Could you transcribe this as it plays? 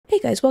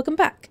guys, welcome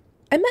back!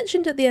 I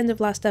mentioned at the end of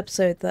last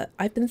episode that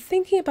I've been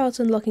thinking about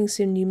unlocking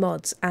some new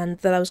mods and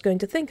that I was going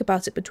to think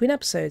about it between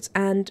episodes,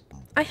 and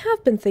I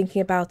have been thinking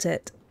about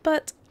it,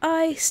 but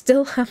I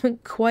still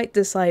haven't quite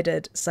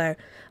decided, so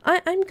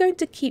I'm going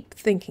to keep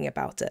thinking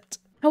about it.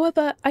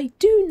 However, I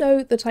do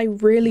know that I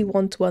really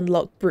want to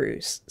unlock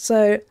brews,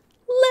 so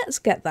let's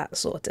get that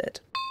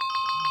sorted.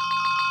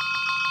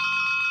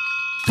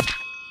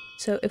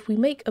 So if we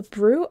make a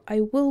brew,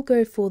 I will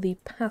go for the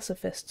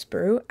Pacifist's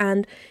brew,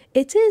 and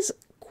it is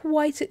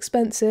quite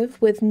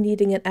expensive with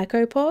needing an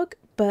echo pog,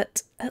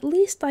 but at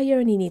least I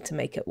only need to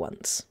make it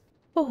once.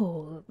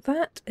 Oh,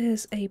 that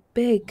is a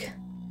big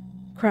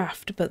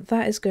craft, but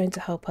that is going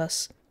to help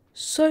us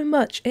so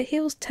much. It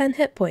heals 10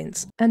 hit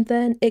points, and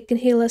then it can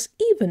heal us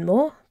even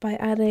more by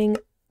adding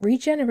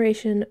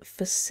regeneration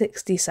for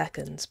 60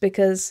 seconds,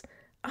 because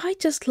I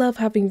just love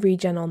having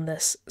regen on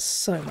this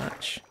so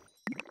much.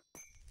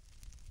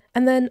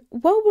 And then,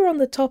 while we're on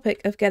the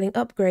topic of getting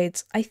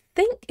upgrades, I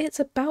think it's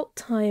about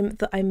time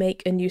that I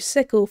make a new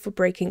sickle for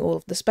breaking all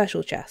of the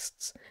special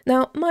chests.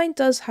 Now, mine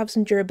does have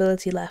some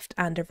durability left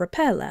and a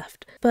repair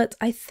left, but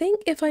I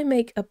think if I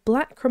make a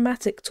black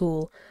chromatic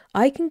tool,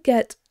 I can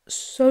get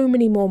so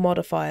many more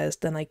modifiers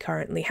than I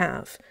currently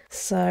have.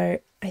 So,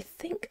 I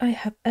think I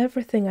have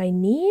everything I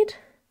need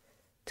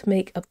to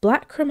make a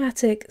black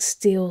chromatic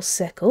steel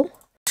sickle.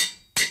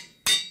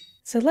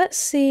 So let's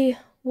see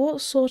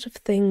what sort of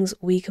things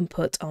we can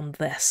put on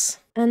this.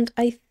 And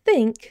I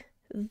think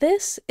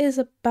this is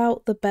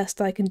about the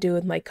best I can do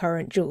with my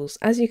current jewels.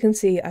 As you can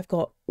see, I've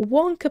got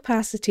one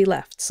capacity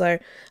left, so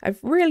I've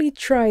really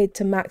tried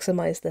to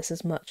maximize this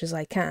as much as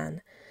I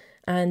can.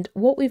 And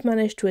what we've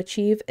managed to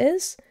achieve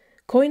is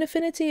coin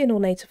affinity and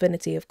ornate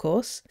affinity, of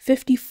course,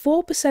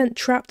 54%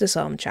 trap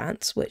disarm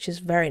chance, which is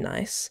very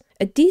nice,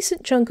 a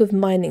decent chunk of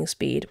mining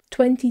speed,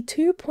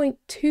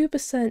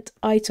 22.2%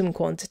 item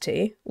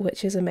quantity,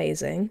 which is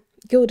amazing,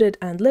 gilded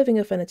and living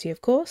affinity,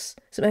 of course,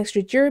 some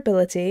extra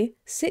durability,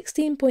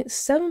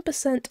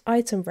 16.7%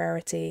 item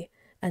rarity,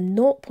 and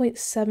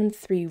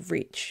 0.73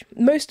 reach.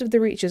 Most of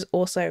the reach is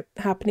also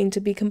happening to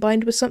be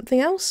combined with something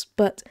else,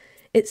 but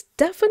it's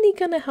definitely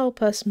going to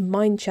help us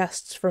mine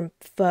chests from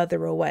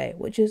further away,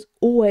 which is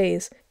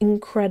always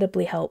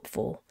incredibly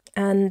helpful.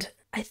 And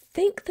I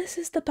think this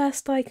is the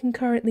best I can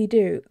currently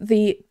do.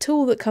 The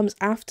tool that comes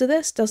after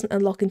this doesn't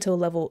unlock until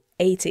level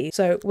 80,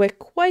 so we're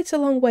quite a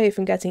long way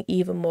from getting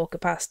even more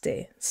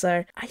capacity.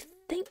 So I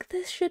think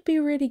this should be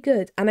really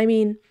good. And I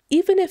mean,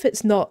 even if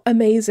it's not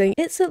amazing,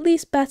 it's at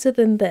least better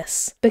than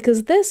this,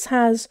 because this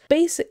has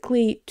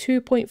basically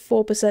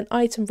 2.4%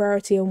 item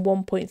rarity and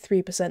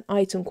 1.3%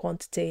 item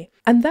quantity.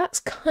 And that's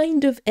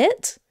kind of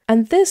it.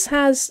 And this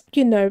has,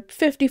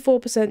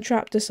 54%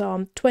 trap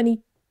disarm,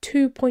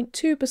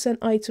 22.2%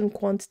 item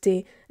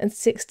quantity, and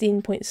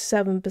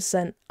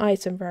 16.7%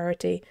 item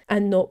rarity,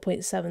 and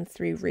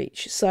 0.73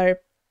 reach. So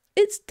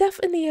it's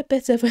definitely a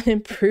bit of an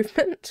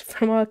improvement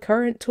from our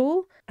current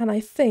tool. And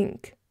I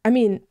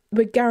mean,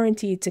 we're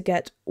guaranteed to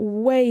get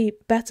way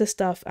better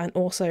stuff and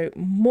also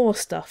more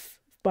stuff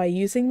by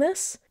using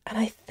this. And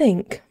I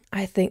think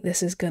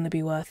this is going to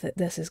be worth it.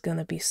 This is going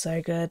to be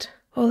so good.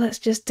 Oh, let's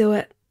just do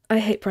it. I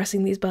hate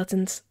pressing these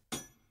buttons.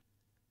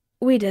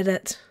 We did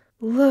it.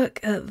 Look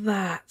at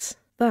that.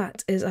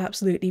 That is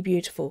absolutely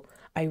beautiful.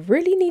 I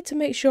really need to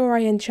make sure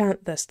I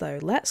enchant this though.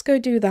 Let's go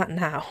do that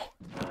now.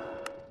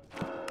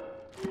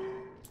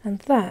 And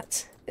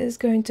that is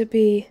going to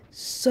be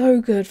so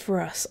good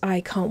for us.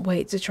 I can't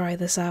wait to try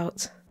this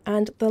out.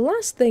 And the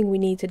last thing we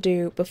need to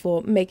do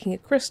before making a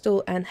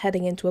crystal and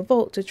heading into a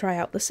vault to try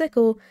out the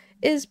sickle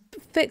is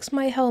fix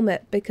my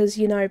helmet, because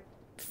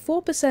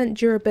 4%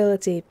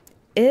 durability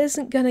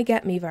isn't gonna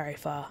get me very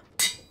far.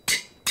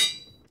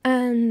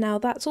 And now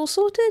that's all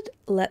sorted,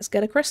 let's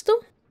get a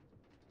crystal.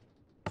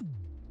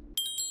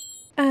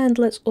 And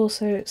let's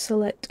also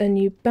select a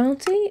new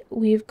bounty.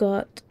 We've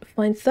got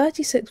find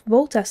 36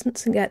 Vault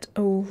Essence and get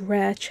a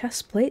rare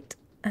chest plate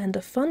and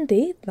a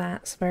fundy,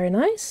 that's very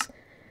nice.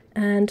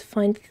 And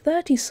find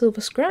 30 silver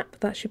scrap,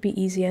 that should be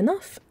easy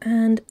enough,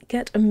 and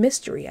get a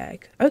mystery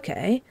egg.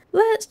 Okay,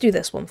 let's do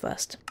this one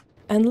first.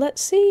 And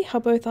let's see how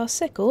both our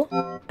sickle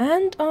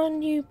and our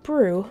new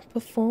brew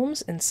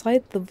performs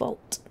inside the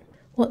vault.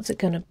 What's it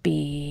gonna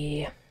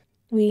be?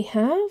 We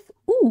have,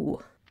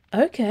 ooh,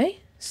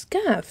 okay,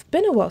 scav.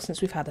 Been a while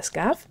since we've had a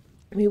scav.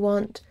 We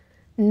want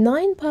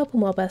 9 purple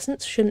mob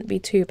essence, shouldn't be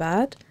too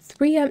bad.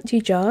 3 empty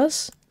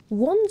jars,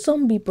 1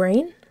 zombie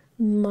brain,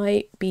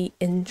 might be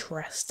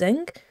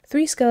interesting.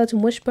 3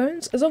 skeleton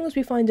wishbones, as long as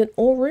we find an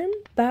ore room,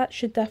 that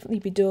should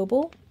definitely be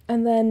doable.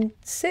 And then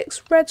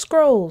 6 red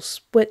scrolls,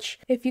 which,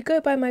 if you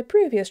go by my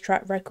previous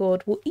track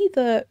record, will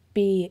either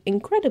be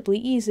incredibly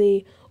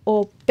easy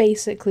or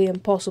basically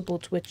impossible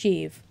to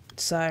achieve.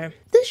 So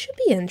this should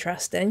be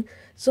interesting.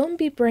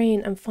 Zombie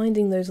brain and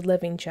finding those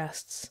living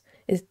chests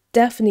is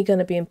definitely going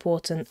to be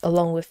important,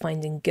 along with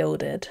finding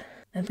gilded.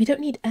 And we don't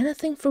need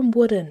anything from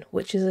wooden,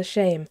 which is a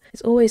shame.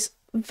 It's always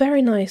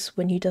very nice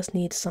when you just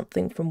need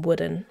something from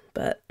wooden,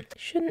 but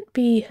shouldn't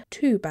be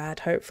too bad,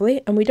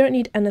 hopefully. And we don't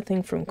need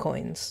anything from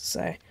coins,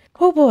 so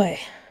oh boy.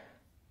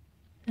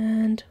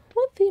 And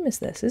what theme is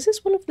this? Is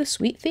this one of the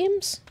sweet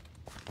themes?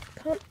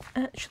 Can't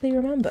actually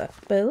remember,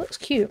 but it looks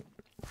cute.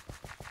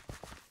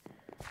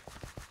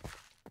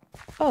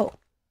 Oh,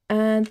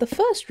 and the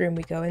first room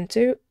we go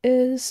into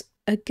is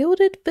a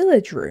gilded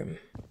village room.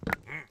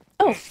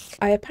 Oh,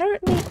 I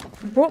apparently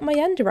brought my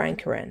ender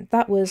anchor in.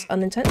 That was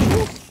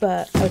unintentional,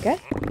 but okay.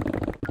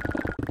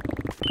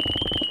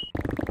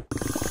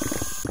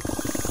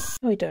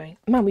 How are we doing?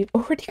 Man, we've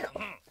already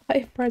got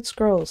 5 red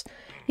scrolls.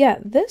 Yeah,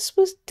 this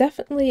was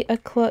definitely a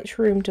clutch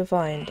room to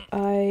find.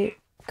 I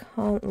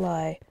can't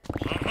lie.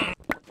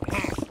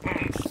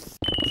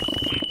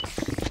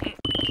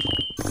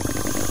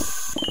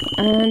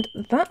 And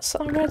that's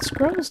our red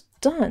scrolls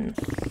done.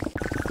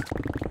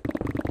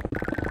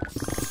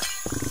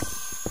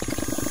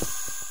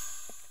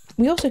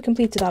 We also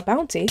completed our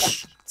bounty,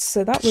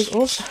 so that was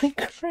also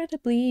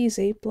incredibly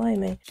easy,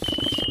 blimey.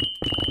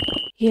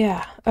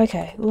 Yeah,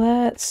 okay,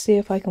 let's see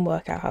if I can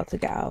work out how to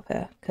get out of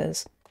here,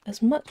 because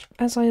as much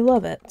as I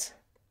love it,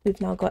 we've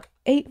now got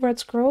 8 red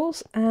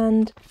scrolls,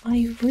 and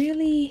I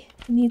really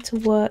need to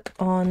work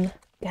on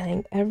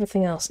getting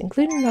everything else,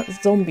 including that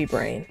zombie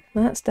brain.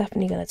 That's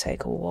definitely going to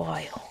take a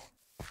while.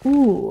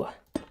 Ooh,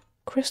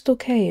 crystal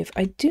cave.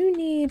 I do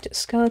need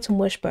skeleton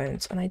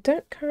wishbones, and I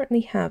don't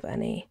currently have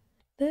any.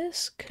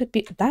 This could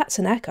be... That's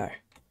an echo.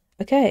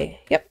 Okay,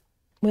 yep.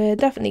 We're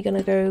definitely going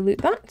to go loot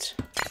that.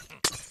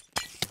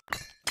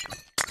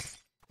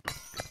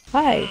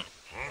 Hi.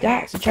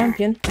 That's a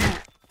champion.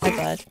 Hi,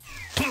 bird.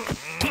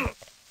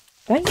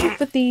 Thank you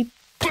for the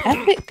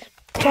epic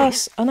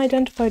plus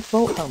unidentified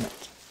vault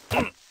helmet.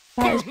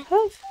 That is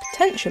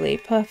potentially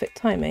perfect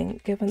timing,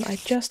 given I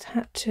just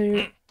had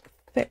to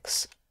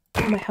fix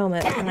my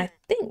helmet, and I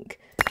think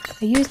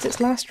I used its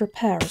last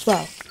repair as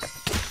well.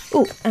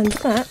 Oh, and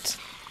that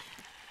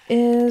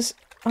is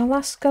our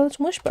last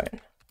skeleton wishbone.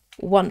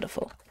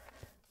 Wonderful.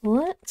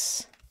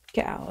 Let's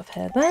get out of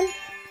here then.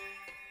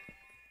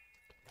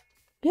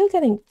 We're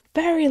getting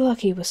very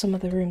lucky with some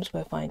of the rooms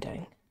we're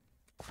finding.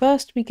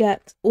 First we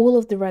get all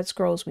of the red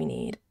scrolls we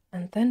need,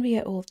 and then we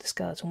get all of the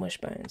skeleton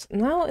wishbones.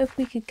 Now if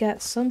we could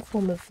get some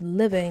form of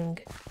living...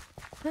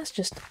 That's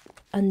just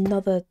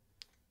another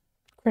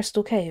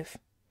crystal cave.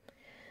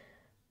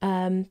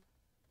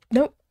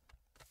 Nope.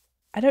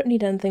 I don't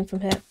need anything from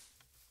here.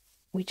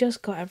 We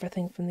just got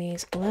everything from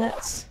these.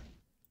 Let's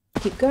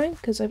keep going,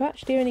 because I've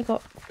actually only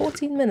got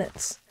 14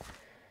 minutes.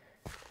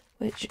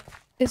 Which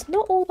is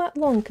not all that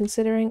long,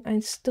 considering I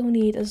still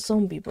need a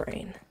zombie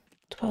brain.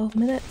 12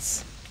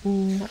 minutes?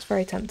 That's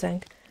very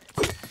tempting.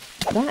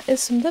 That is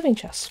some living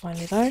chests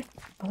finally though.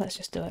 Oh, let's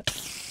just do it.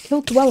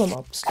 Kill dweller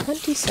mobs,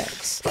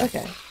 26.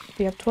 Okay,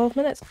 we have 12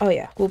 minutes. Oh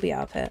yeah, we'll be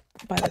out of here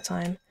by the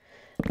time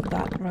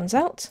that runs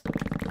out.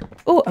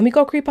 Oh, and we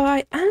got creeper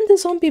eye and a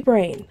zombie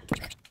brain.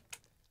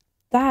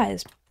 That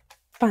is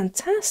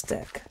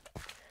fantastic.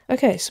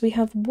 Okay, so we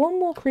have one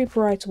more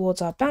creeper eye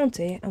towards our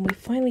bounty, and we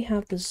finally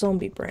have the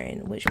zombie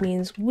brain, which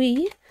means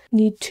we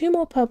need 2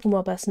 more purple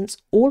mob essence,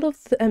 all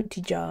of the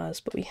empty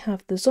jars, but we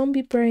have the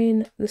zombie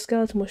brain, the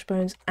skeleton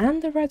wishbones,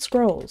 and the red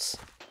scrolls.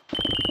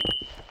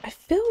 I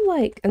feel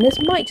like, and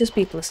this might just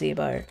be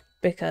placebo,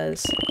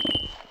 because,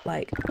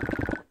 like,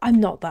 I'm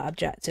not that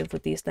objective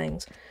with these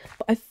things,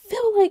 but I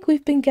feel like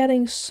we've been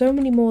getting so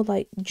many more,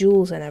 like,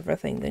 jewels and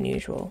everything than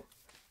usual,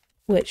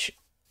 which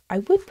I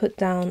would put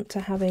down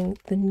to having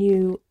the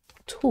new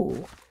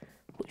tool,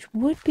 which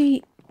would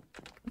be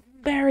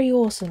very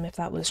awesome if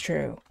that was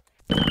true.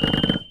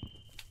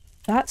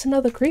 That's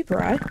another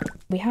creeper eye.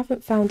 We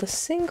haven't found a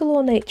single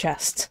ornate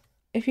chest.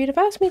 If you'd have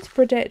asked me to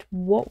predict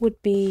what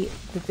would be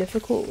the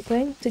difficult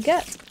thing to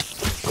get,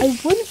 I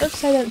wouldn't have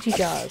said empty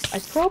jars. I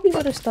probably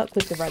would have stuck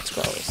with the red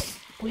scrolls.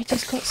 We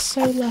just got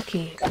so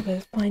lucky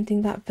with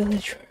finding that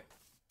village room.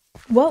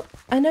 Well,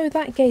 I know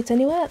that gate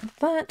anywhere.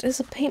 That is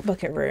a paint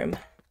bucket room.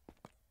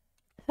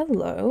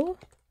 Hello.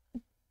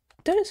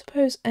 Don't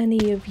suppose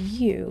any of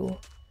you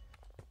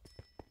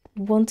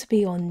want to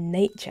be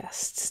ornate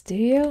chests, do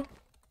you?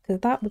 Because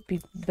that would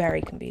be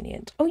very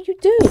convenient. Oh, you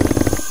do!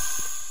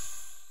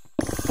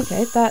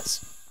 Okay,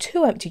 that's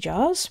 2 empty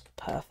jars.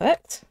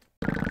 Perfect.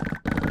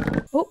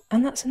 Oh,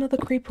 and that's another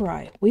creeper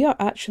eye. We are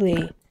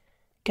actually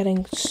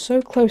getting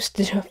so close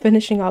to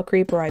finishing our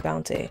creeper eye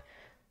bounty,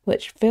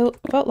 which felt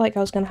like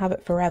I was going to have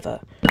it forever.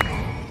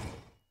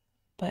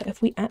 But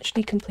if we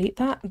actually complete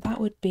that,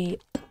 that would be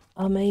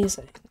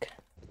amazing.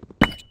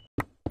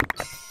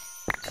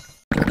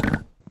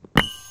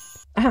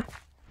 Aha!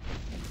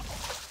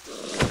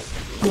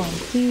 Come on,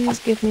 please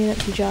give me an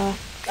empty jar.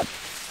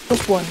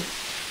 Just one.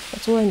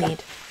 That's all I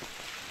need.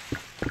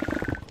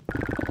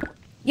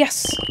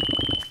 Yes!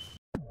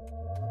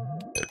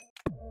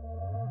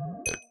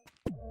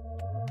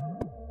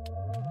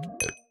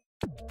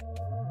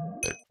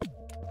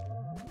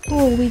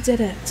 Oh, we did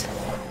it!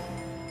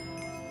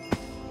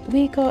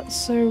 We got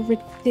so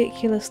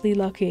ridiculously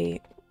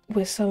lucky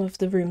with some of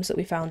the rooms that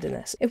we found in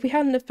this. If we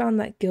hadn't have found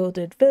that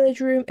gilded village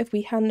room, if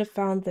we hadn't have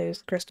found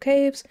those crystal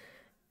caves,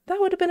 that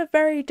would have been a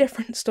very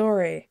different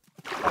story.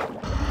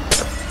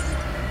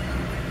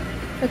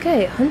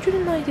 Okay,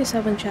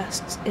 197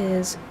 chests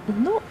is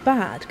not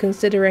bad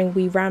considering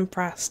we ran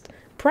past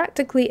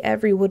practically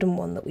every wooden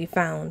one that we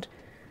found.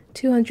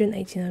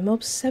 289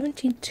 mobs,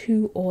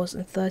 72 ores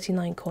and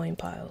 39 coin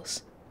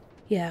piles.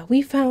 Yeah,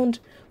 we found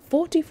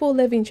 44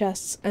 living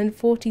chests and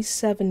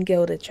 47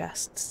 gilded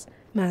chests.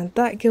 Man,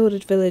 that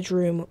gilded village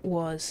room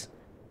was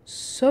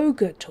so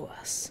good to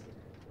us.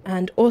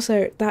 And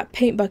also, that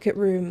paint bucket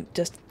room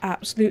just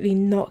absolutely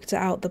knocked it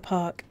out the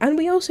park. And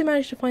we also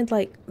managed to find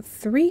like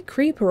 3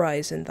 creeper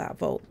eyes in that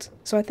vault.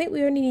 So I think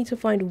we only need to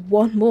find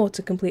 1 more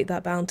to complete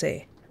that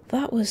bounty.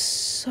 That was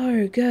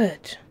so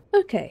good.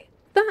 Okay,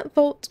 that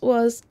vault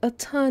was a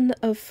ton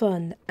of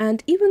fun.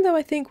 And even though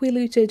I think we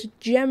looted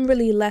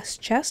generally less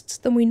chests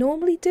than we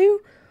normally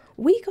do,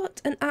 we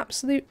got an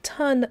absolute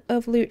ton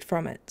of loot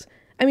from it.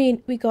 I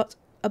mean, we got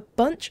a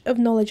bunch of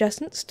knowledge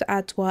essence to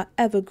add to our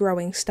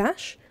ever-growing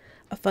stash,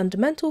 a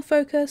fundamental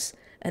focus,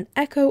 an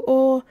echo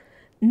ore,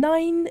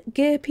 9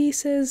 gear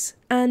pieces,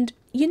 and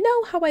you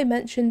know how I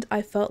mentioned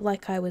I felt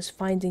like I was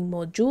finding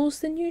more jewels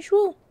than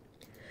usual?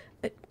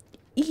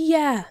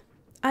 Yeah,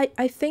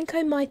 I think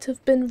I might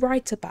have been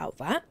right about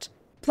that.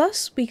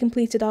 Plus, we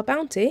completed our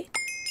bounty,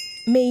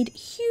 made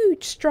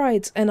huge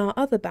strides in our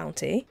other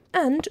bounty,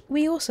 and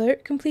we also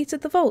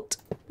completed the vault,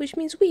 which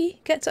means we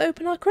get to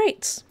open our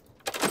crates.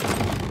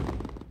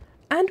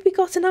 And we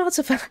got an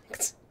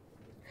artifact.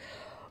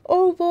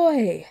 Oh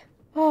boy.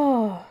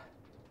 Oh.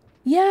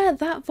 Yeah,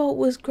 that vault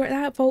was great.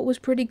 That vault was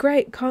pretty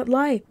great. Can't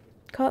lie.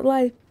 Can't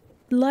lie.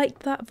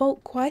 Liked that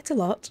vault quite a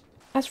lot.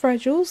 As for our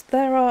jewels,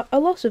 there are a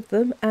lot of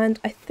them, and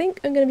I think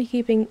I'm going to be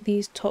keeping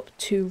these top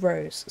 2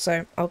 rows.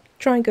 So I'll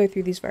try and go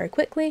through these very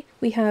quickly.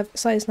 We have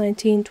size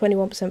 19,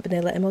 21%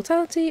 vanilla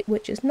immortality,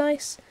 which is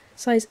nice.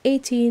 Size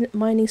 18,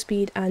 mining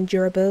speed and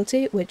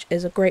durability, which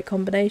is a great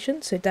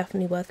combination, so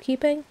definitely worth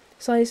keeping.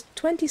 Size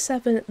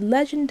 27,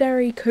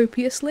 legendary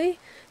copiously.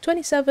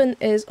 27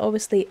 is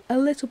obviously a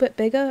little bit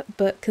bigger,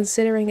 but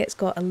considering it's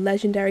got a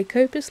legendary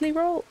copiously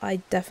roll,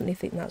 I definitely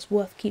think that's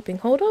worth keeping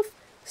hold of.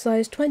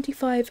 Size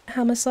 25,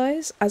 hammer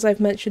size. As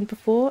I've mentioned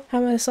before,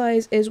 hammer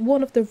size is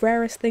one of the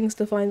rarest things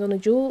to find on a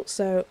jewel,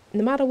 so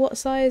no matter what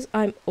size,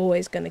 I'm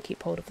always going to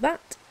keep hold of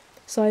that.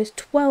 Size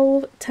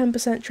 12,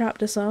 10% trap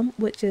disarm,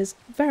 which is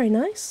very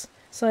nice.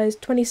 Size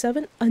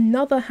 27,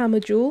 another hammer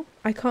jewel.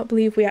 I can't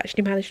believe we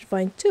actually managed to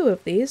find 2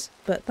 of these,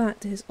 but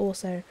that is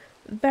also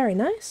very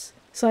nice.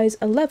 Size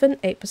 11,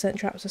 8%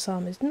 trap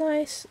disarm is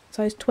nice.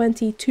 Size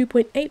 20,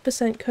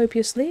 2.8%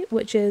 copiously,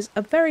 which is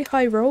a very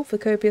high roll for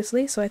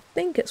copiously, so I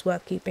think it's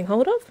worth keeping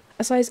hold of.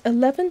 A size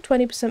 11,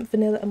 20%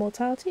 vanilla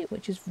immortality,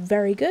 which is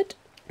very good.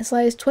 A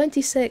size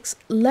 26,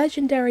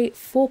 legendary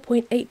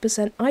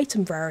 4.8%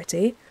 item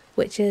rarity,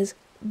 which is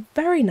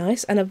very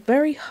nice and a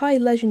very high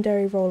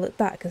legendary roll at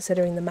that,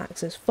 considering the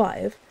max is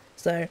 5.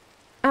 So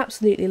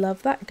absolutely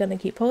love that, gonna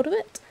keep hold of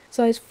it.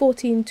 Size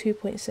 14,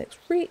 2.6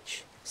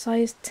 reach.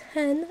 Size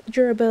 10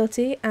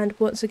 durability, and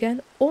once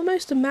again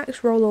almost a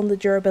max roll on the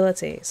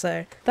durability,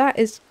 so that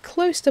is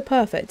close to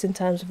perfect in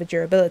terms of a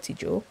durability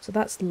jewel, so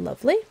that's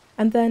lovely.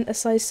 And then a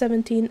size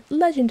 17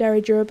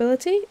 legendary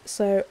durability,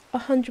 so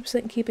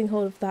 100% keeping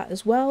hold of that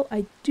as well.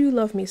 I do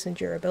love me some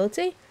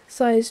durability.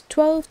 Size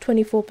 12,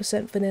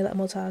 24% vanilla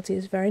immortality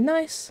is very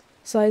nice.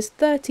 Size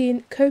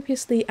 13,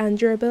 copiously and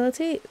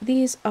durability.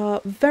 These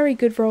are very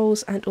good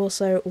rolls and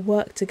also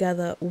work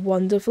together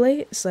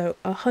wonderfully, so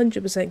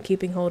 100%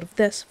 keeping hold of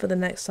this for the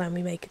next time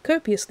we make a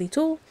copiously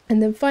tool.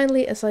 And then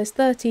finally a size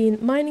 13,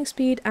 mining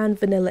speed and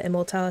vanilla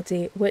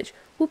immortality, which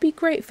will be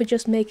great for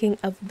just making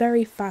a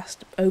very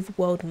fast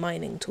overworld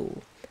mining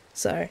tool.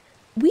 So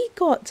we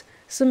got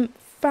some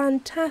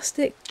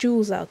fantastic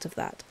jewels out of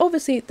that.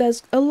 Obviously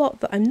there's a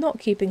lot that I'm not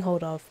keeping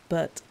hold of,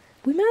 but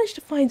we managed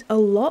to find a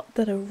lot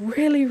that are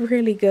really,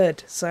 really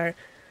good, so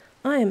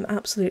I am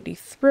absolutely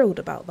thrilled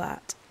about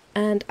that.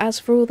 And as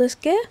for all this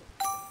gear,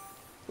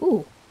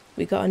 ooh,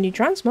 we got a new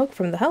transmog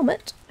from the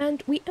helmet,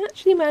 and we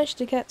actually managed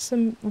to get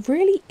some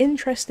really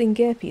interesting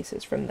gear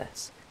pieces from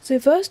this. So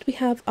first we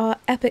have our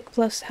Epic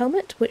Plus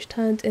helmet, which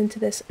turned into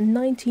this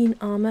 19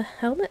 armor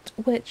helmet,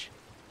 which,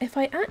 if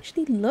I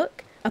actually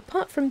look,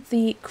 apart from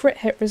the crit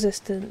hit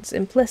resistance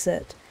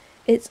implicit,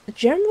 it's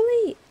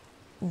generally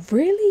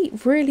really,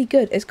 really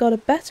good. It's got a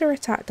better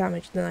attack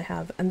damage than I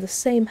have and the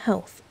same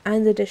health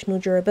and additional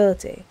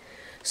durability.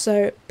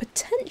 So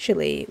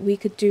potentially we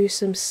could do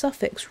some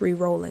suffix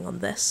re-rolling on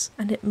this,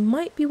 and it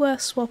might be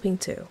worth swapping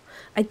to.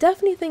 I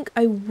definitely think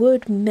I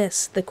would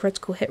miss the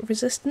critical hit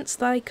resistance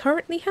that I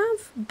currently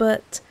have,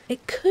 but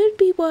it could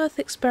be worth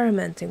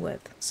experimenting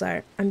with,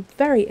 so I'm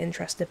very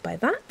interested by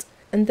that.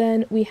 And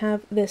then we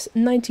have this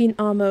 19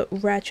 armor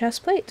rare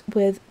chestplate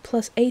with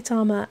plus 8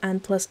 armor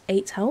and plus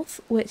 8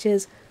 health, which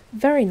is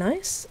very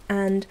nice,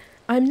 and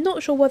I'm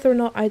not sure whether or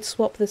not I'd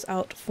swap this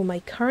out for my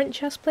current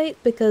chestplate,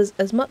 because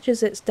as much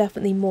as it's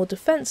definitely more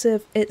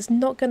defensive, it's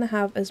not going to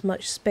have as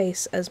much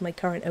space as my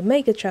current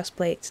Omega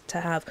chestplate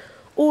to have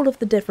all of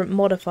the different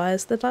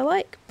modifiers that I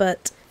like,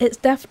 but it's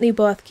definitely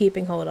worth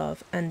keeping hold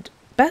of, and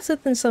better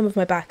than some of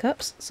my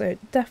backups, so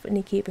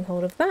definitely keeping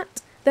hold of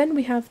that. Then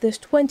we have this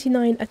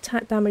 29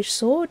 attack damage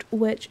sword,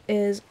 which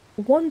is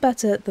one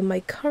better than my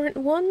current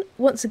one.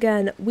 Once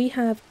again, we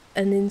have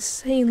an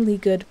insanely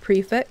good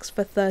prefix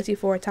for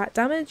 34 attack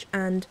damage,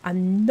 and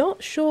I'm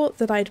not sure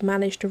that I'd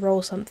managed to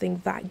roll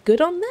something that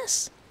good on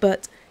this,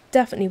 but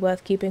definitely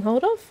worth keeping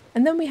hold of.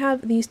 And then we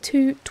have these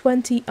two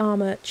 20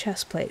 armor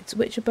chest plates,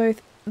 which are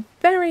both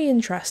very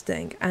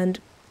interesting and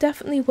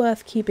definitely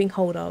worth keeping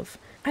hold of.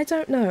 I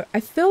don't know, I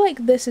feel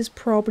like this is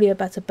probably a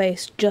better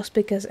base just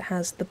because it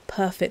has the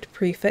perfect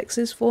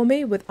prefixes for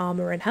me with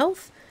armor and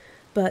health,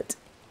 but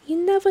you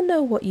never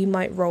know what you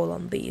might roll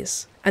on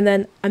these. And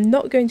then I'm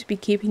not going to be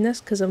keeping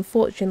this because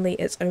unfortunately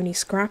it's only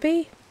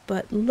scrappy,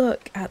 but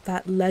look at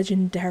that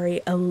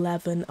legendary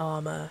 11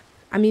 armor.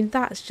 I mean,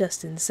 that's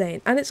just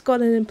insane. And it's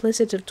got an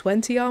implicit of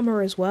 20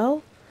 armor as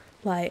well.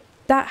 Like,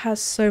 that has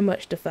so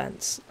much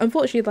defense.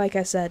 Unfortunately, like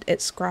I said,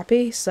 it's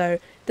scrappy, so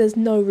there's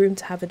no room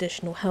to have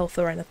additional health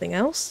or anything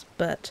else,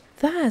 but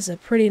that is a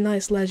pretty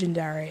nice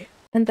legendary.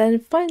 And then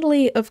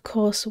finally, of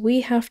course,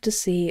 we have to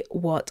see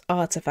what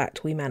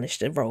artifact we managed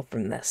to roll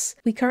from this.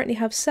 We currently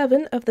have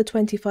 7 of the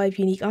 25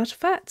 unique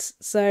artifacts,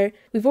 so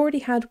we've already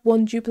had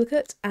one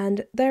duplicate,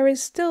 and there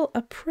is still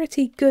a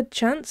pretty good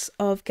chance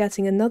of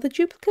getting another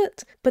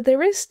duplicate, but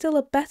there is still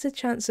a better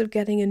chance of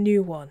getting a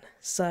new one.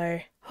 So,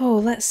 oh,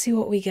 let's see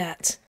what we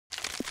get.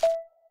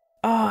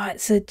 Ah,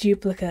 it's a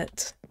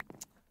duplicate.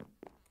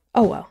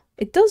 Oh well.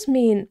 It does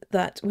mean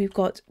that we've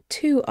got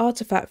 2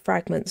 artifact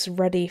fragments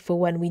ready for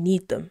when we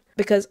need them,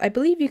 because I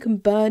believe you can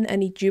burn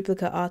any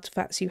duplicate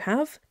artifacts you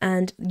have,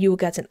 and you will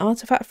get an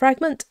artifact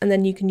fragment, and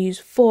then you can use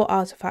 4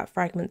 artifact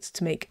fragments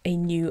to make a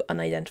new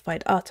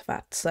unidentified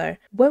artifact. So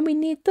when we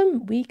need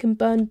them, we can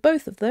burn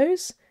both of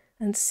those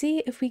and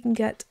see if we can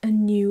get a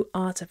new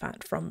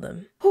artifact from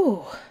them.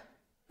 Oh,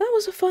 that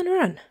was a fun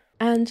run.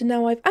 And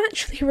now I've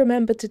actually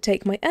remembered to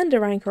take my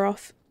ender anchor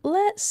off.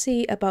 Let's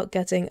see about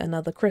getting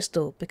another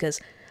crystal,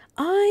 because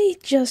I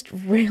just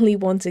really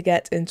want to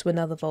get into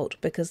another vault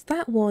because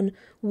that one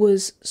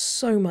was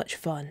so much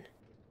fun.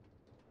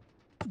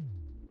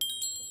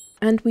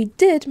 And we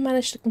did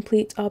manage to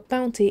complete our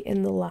bounty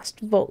in the last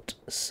vault,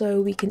 so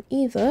we can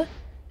either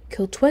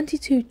kill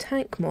 22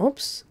 tank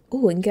mobs,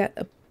 oh, and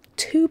get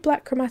 2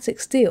 black chromatic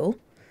steel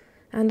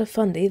and a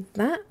fundy,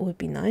 that would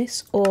be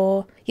nice,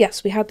 or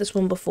yes, we had this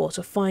one before,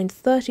 to find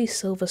 30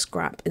 silver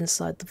scrap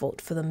inside the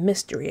vault for the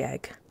mystery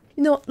egg.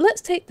 You know what,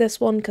 let's take this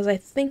one because I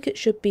think it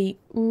should be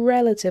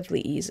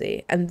relatively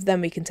easy, and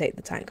then we can take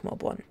the tank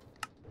mob one.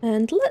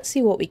 And let's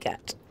see what we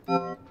get.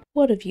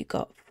 What have you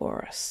got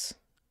for us?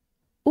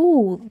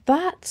 Ooh,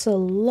 that's a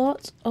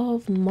lot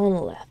of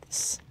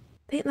monoliths.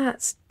 I think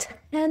that's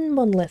 10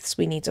 monoliths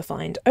we need to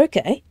find.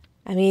 Okay,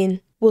 I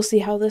mean, we'll see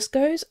how this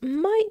goes.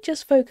 Might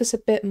just focus a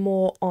bit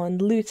more on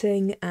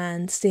looting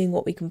and seeing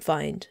what we can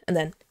find. And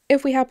then,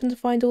 if we happen to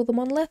find all the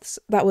monoliths,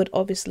 that would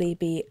obviously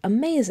be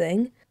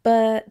amazing.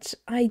 But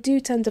I do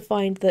tend to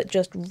find that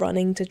just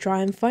running to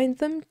try and find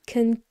them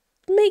can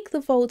make the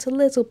vault a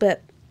little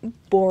bit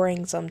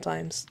boring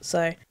sometimes.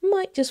 So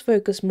might just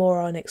focus more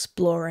on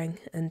exploring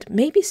and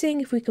maybe seeing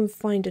if we can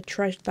find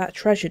that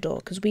treasure door,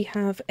 because we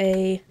have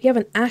an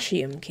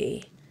Ashium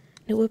key.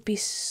 It would be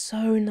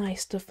so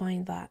nice to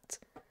find that.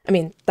 I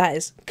mean, that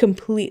is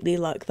completely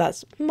luck.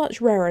 That's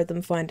much rarer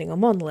than finding a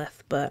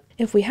monolith, but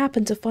if we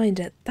happen to find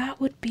it, that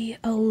would be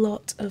a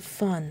lot of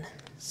fun.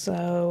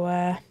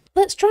 So,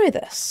 let's try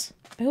this.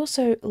 I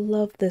also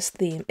love this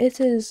theme.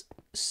 It is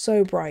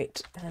so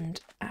bright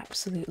and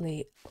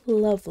absolutely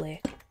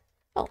lovely.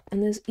 Oh,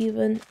 and there's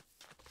even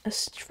a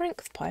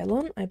strength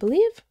pylon, I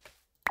believe.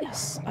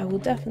 Yes, I will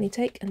definitely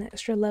take an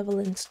extra level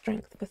in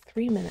strength for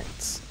 3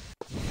 minutes.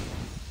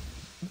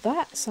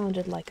 That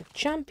sounded like a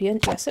champion.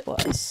 Yes, it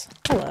was.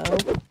 Hello.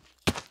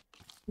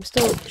 I'm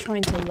still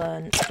trying to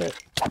learn the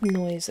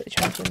noise that a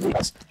champion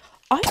makes.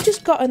 I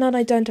just got an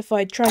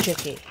unidentified treasure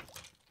key.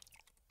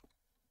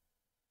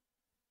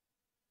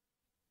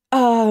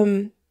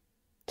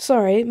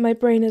 Sorry, my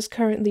brain is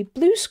currently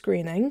blue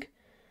screening.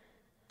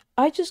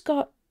 I just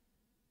got...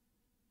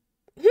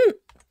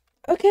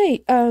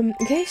 Okay, in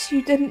case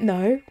you didn't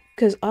know,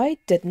 because I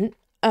didn't,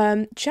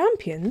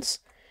 champions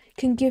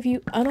can give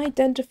you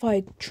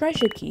unidentified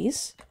treasure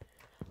keys,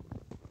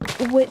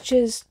 which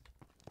is...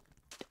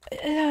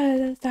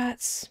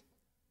 that's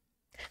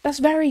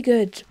very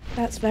good.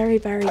 That's very,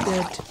 very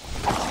good.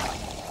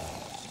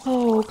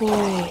 Oh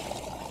boy.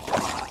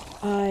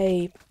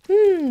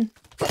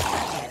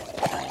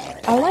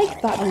 I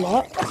like that a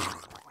lot.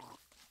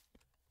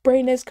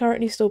 Brain is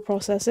currently still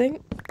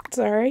processing.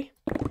 Sorry.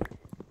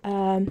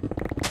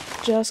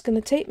 Just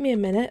gonna take me a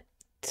minute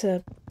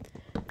to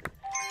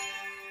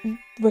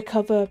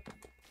recover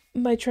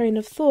my train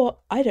of thought.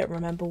 I don't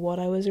remember what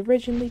I was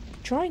originally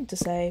trying to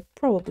say.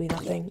 Probably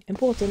nothing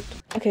important.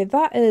 Okay,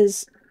 that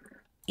is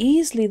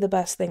easily the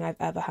best thing I've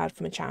ever had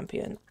from a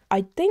champion.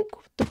 I think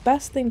the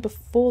best thing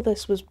before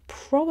this was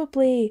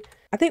probably...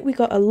 I think we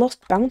got a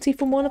lost bounty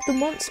from one of them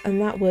once, and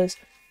that was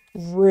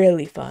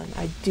really fun.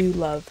 I do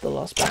love the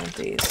lost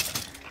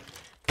bounties.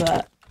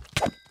 But,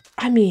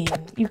 I mean,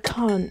 you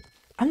can't...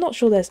 I'm not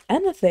sure there's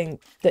anything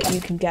that you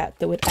can get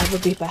that would ever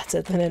be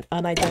better than an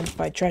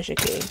unidentified treasure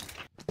key.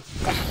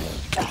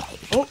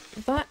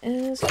 that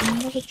is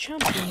another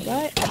champion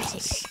guy. That's a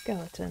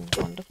skeleton.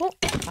 Wonderful.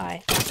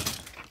 Hi.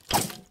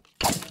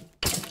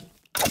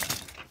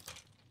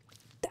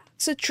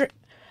 That's a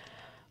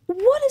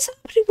What is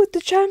happening with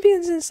the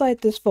champions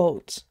inside this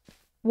vault?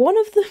 One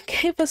of them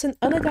gave us an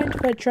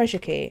unidentified treasure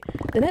key.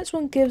 The next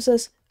one gives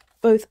us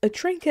both a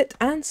trinket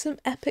and some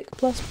epic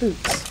plus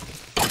boots.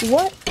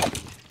 What?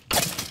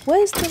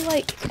 Where's the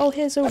like, oh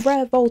here's a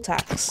rare vault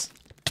axe.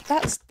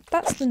 That's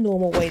the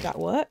normal way that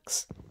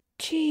works.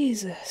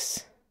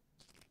 Jesus.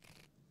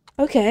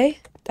 Okay,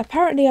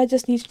 apparently I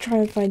just need to try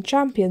and find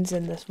champions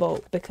in this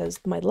vault because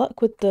my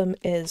luck with them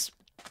is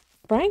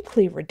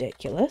frankly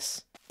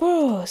ridiculous.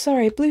 Oh,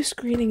 sorry, blue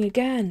screening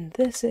again.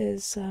 This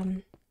is,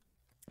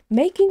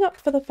 making up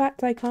for the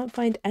fact I can't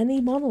find any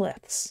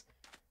monoliths.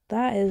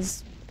 That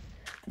is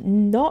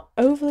not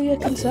overly a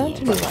concern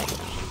to me right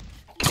now.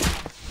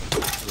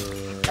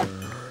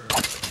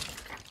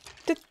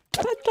 Did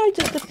that guy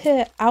just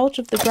appear out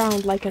of the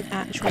ground like an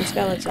actual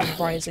skeleton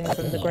rising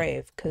from the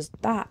grave? Because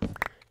that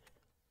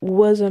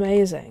was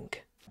amazing.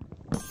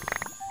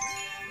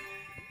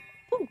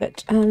 Oh,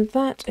 good. And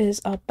that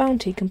is our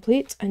bounty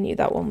complete. I knew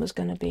that one was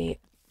going to be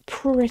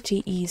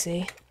pretty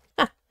easy.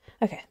 Ah,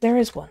 okay, there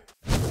is one.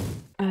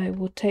 I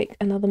will take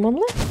another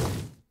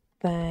monolith.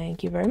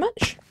 Thank you very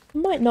much.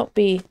 Might not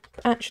be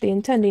actually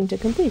intending to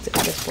complete it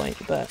at this point,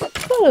 but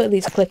I'll at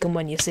least click them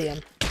when you see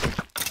them.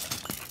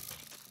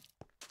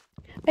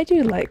 I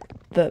do like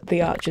that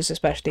the archers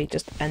especially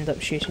just end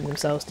up shooting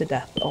themselves to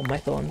death on my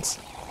thorns.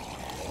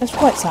 That's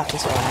quite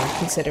satisfying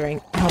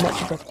considering how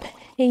much of a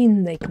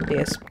pain they can be,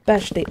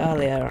 especially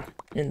earlier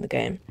in the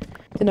game.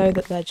 To know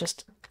that they're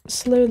just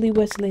slowly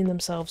whittling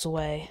themselves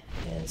away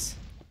is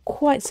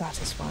quite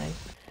satisfying.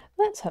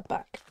 Let's head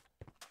back.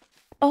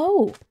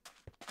 Oh!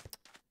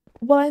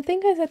 Well, I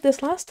think I said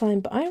this last time,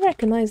 but I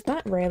recognise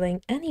that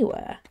railing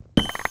anywhere.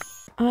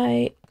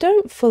 I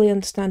don't fully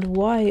understand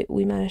why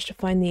we managed to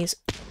find these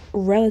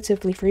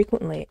relatively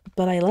frequently,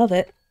 but I love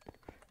it.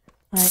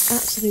 I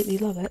absolutely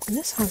love it. And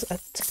this has a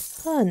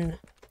ton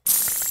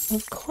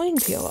of coin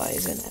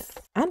POIs in it.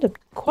 And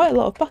quite a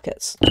lot of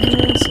buckets.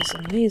 This is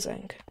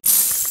amazing.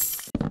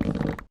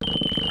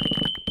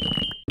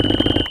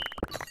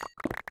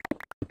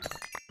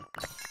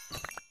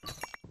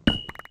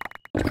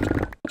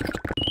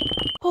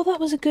 Well, that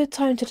was a good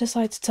time to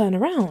decide to turn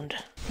around.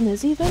 And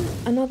there's even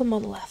another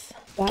monolith.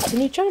 That's a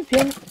new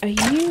champion. Are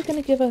you going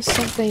to give us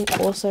something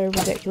also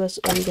ridiculous,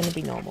 or are you going to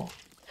be normal?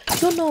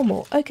 You're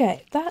normal.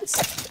 Okay,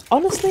 that's...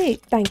 honestly,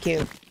 thank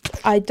you.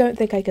 I don't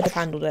think I could have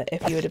handled it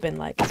if you would have been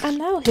like, and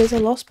now here's a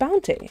lost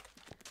bounty.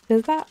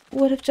 Because that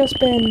would have just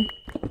been...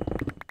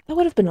 that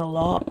would have been a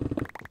lot.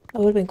 That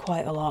would have been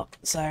quite a lot.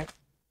 So,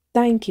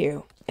 thank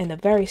you, in a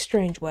very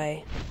strange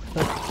way,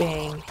 for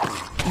being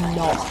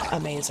not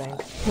amazing.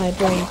 My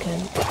brain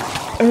can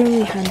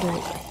only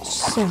handle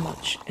so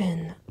much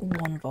in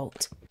one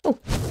vault. Oh,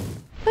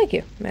 thank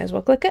you. May as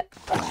well click it.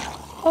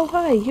 Oh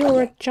hi,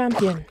 you're a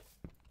champion.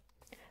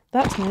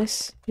 That's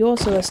nice. You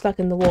also are stuck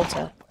in the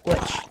water,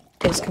 which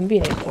is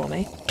convenient for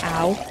me.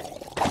 Ow.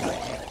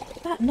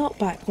 That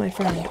knockback, my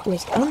friend,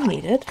 was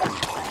unneeded.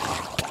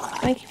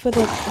 Thank you for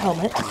the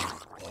helmet,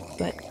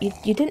 but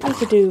you didn't need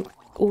to do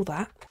all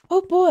that.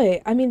 Oh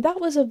boy, I mean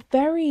that was a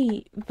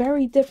very,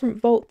 very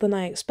different vault than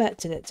I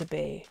expected it to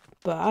be,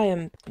 but I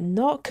am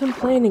not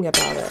complaining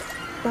about it.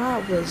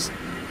 That was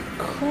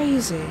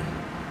crazy.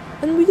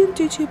 And we didn't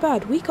do too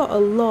bad. We got a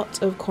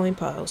lot of coin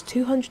piles,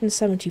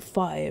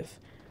 275,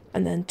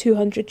 and then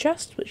 200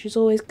 chests, which is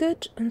always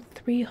good, and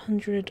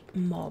 300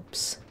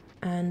 mobs.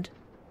 And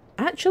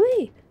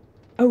actually,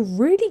 a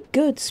really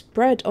good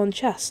spread on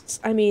chests.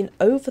 I mean,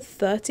 over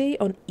 30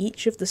 on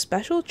each of the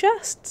special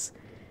chests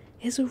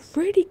is a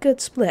really good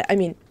split. I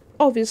mean,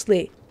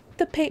 obviously,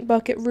 the paint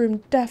bucket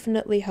room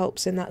definitely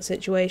helps in that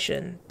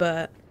situation,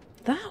 but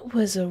that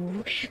was a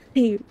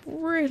really,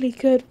 really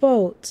good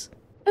vault.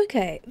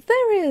 Okay,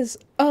 there is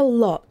a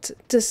lot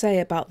to say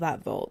about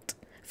that vault.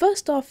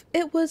 First off,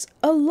 it was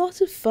a lot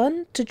of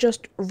fun to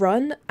just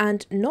run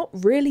and not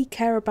really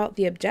care about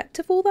the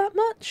objective all that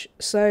much,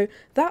 so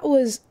that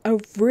was a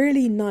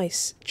really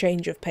nice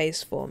change of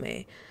pace for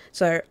me.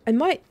 So I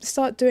might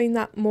start doing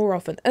that more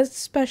often,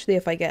 especially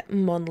if I get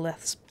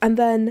monoliths. And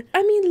then,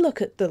 I mean,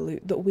 look at the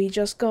loot that we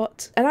just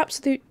got. An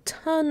absolute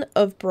ton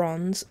of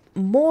bronze,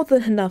 more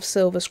than enough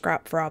silver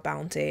scrap for our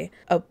bounty,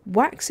 a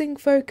waxing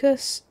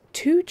focus,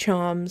 2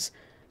 charms,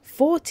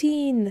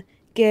 14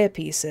 gear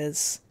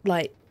pieces,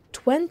 like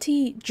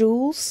 20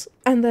 jewels,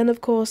 and then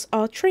of course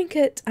our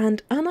trinket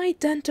and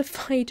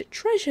unidentified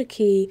treasure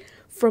key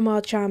from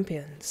our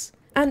champions.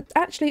 And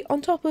actually,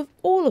 on top of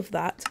all of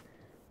that,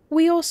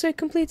 we also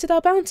completed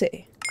our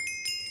bounty.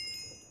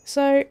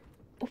 So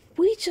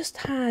we just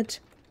had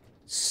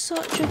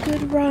such a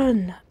good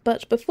run.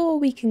 But before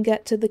we can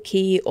get to the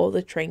key or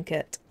the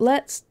trinket,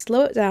 let's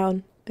slow it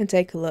down and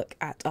take a look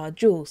at our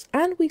jewels.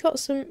 And we got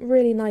some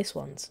really nice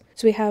ones.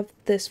 So we have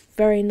this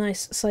very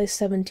nice size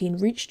 17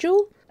 reach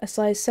jewel, a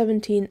size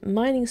 17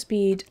 mining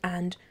speed,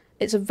 and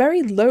it's a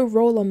very low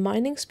roll on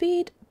mining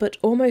speed, but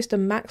almost a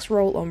max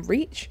roll on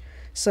reach.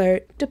 So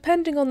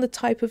depending on the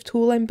type of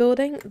tool I'm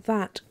building,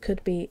 that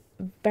could be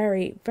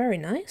very, very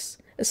nice.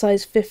 A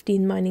size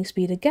 15 mining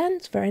speed again,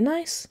 it's very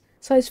nice.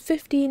 Size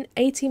 15,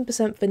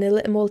 18%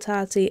 vanilla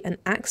immortality and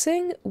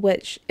axing,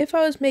 which if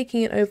I was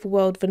making an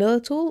overworld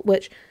vanilla tool,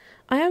 which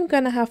I am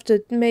going to have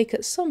to make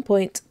at some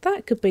point,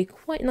 that could be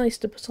quite nice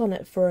to put on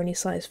it for only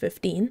size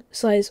 15.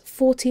 Size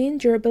 14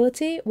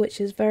 durability, which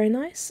is very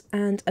nice,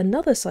 and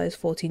another size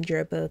 14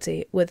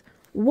 durability with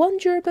one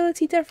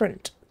durability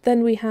different.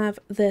 Then we have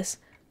this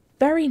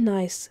very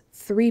nice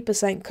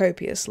 3%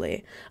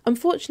 copiously.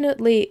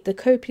 Unfortunately, the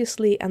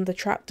copiously and the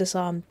trap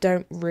disarm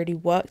don't really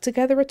work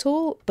together at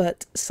all,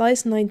 but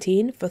size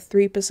 19 for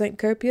 3%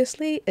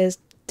 copiously is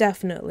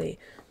definitely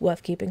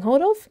worth keeping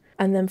hold of.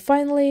 And then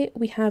finally,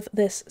 we have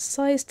this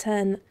size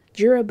 10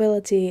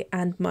 durability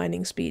and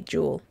mining speed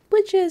jewel,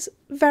 which is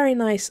very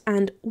nice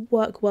and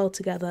work well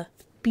together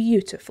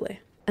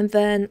beautifully. And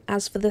then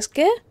as for this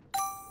gear,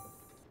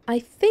 I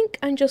think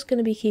I'm just going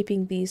to be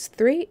keeping these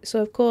three.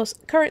 So of course,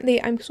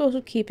 currently I'm sort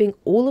of keeping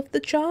all of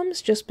the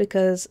charms just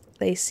because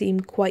they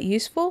seem quite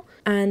useful.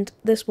 And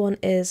this one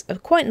is a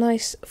quite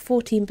nice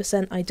 14%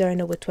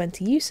 Idona with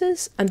 20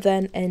 uses, and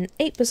then an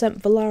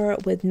 8%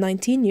 Valara with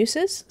 19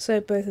 uses. So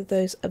both of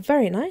those are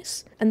very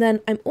nice. And then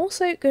I'm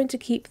also going to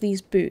keep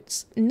these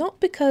boots, not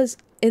because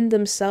in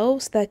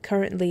themselves they're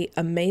currently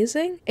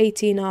amazing.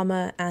 18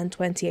 armor and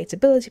 28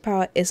 ability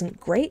power isn't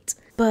great,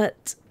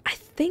 but I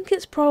think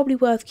it's probably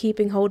worth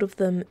keeping hold of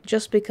them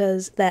just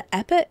because they're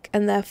epic,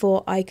 and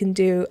therefore I can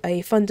do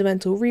a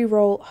fundamental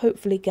reroll,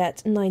 hopefully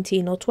get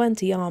 19 or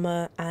 20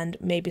 armor and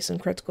maybe some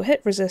critical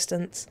hit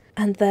resistance,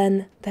 and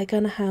then they're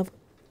gonna have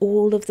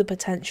all of the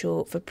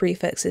potential for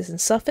prefixes and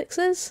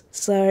suffixes.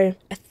 So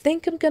I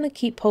think I'm gonna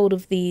keep hold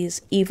of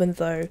these even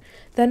though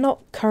they're not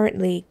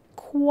currently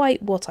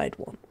quite what I'd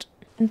want.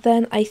 And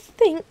then I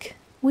think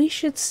we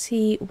should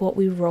see what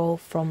we roll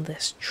from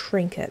this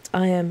trinket.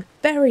 I am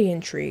very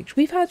intrigued.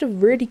 We've had a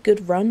really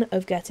good run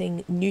of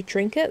getting new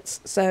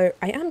trinkets, so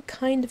I am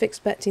kind of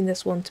expecting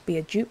this one to be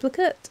a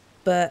duplicate,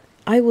 but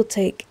I will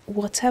take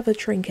whatever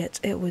trinket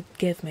it would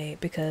give me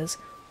because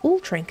all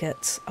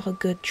trinkets are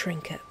good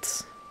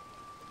trinkets.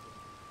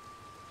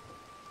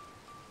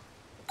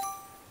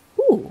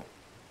 Ooh,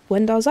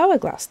 Wendar's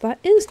Hourglass, that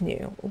is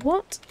new.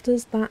 What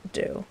does that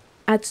do?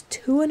 Adds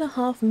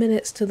 2.5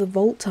 minutes to the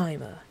vault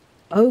timer.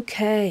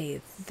 Okay,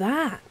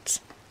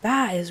 that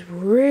is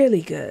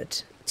really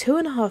good.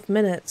 2.5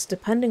 minutes,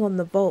 depending on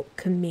the vault,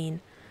 can mean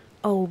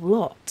a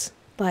lot.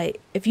 Like,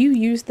 if you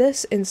use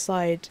this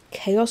inside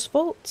Chaos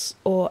Vaults,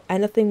 or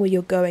anything where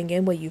you're going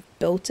in where you've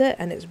built it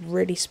and it's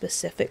really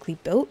specifically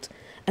built,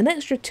 an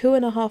extra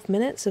 2.5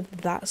 minutes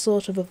of that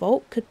sort of a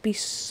vault could be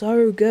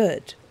so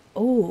good.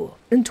 Oh,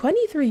 and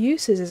 23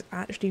 uses is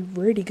actually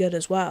really good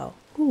as well.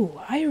 Ooh,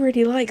 I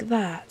really like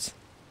that.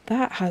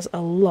 That has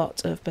a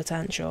lot of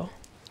potential.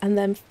 And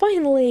then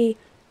finally,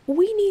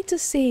 we need to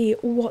see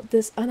what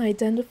this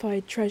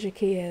unidentified treasure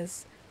key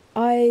is.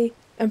 I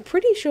am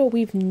pretty sure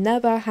we've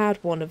never had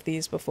one of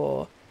these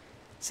before,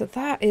 so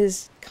that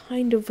is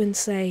kind of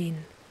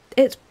insane.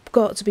 It's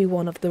got to be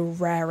one of the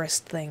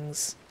rarest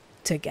things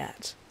to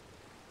get.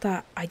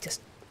 That I just...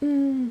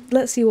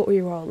 let's see what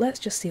we roll. Let's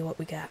just see what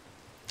we get.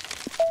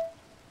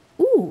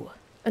 Ooh,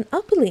 an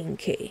Upperline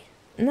key.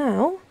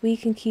 Now we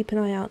can keep an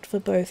eye out for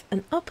both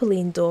an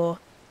Upperline door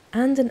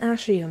and an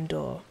Ashium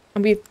door.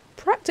 And we've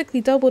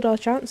practically doubled our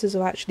chances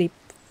of actually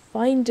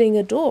finding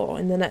a door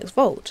in the next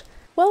vault.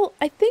 Well,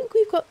 I think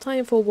we've got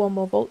time for one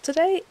more vault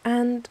today,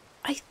 and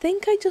I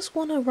think I just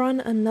want to run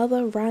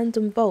another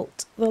random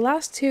vault. The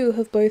last two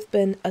have both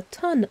been a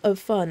ton of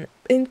fun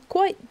in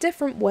quite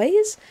different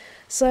ways,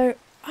 so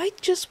I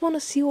just want to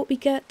see what we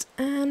get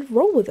and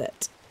roll with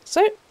it.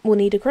 So, we'll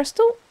need a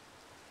crystal.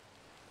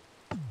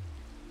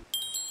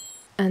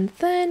 And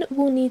then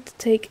we'll need to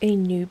take a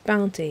new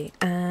bounty,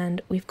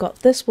 and we've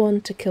got this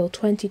one to kill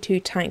 22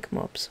 tank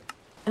mobs.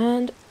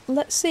 And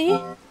let's see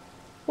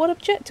what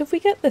objective we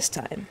get this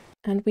time.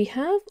 And we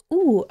have,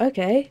 ooh,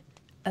 okay,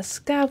 a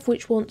scav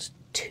which wants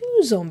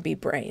 2 zombie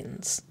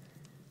brains.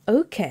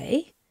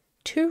 Okay,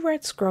 2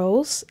 red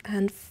scrolls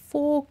and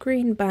 4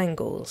 green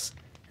bangles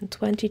and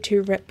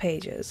 22 rep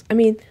pages. I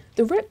mean,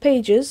 the rep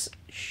pages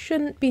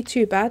shouldn't be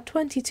too bad.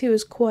 22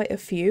 is quite a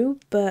few,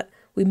 but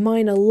we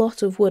mine a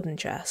lot of wooden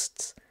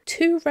chests.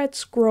 2 red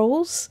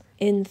scrolls,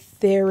 in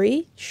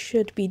theory,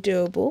 should be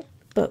doable,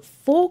 but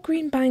 4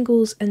 green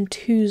bangles and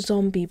 2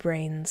 zombie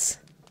brains.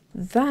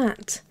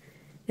 That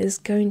is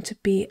going to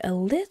be a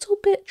little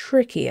bit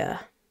trickier.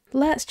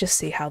 Let's just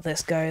see how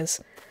this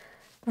goes.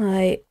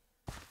 I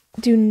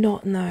do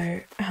not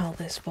know how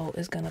this vault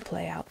is going to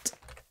play out.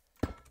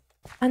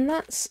 And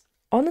that's,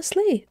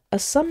 honestly, a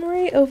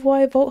summary of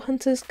why Vault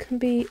Hunters can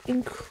be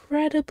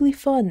incredibly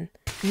fun.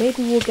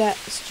 Maybe we'll get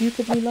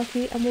stupidly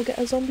lucky and we'll get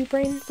a zombie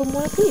brain from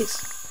one of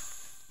these.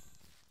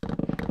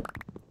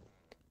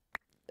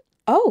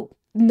 Oh,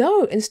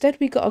 no, instead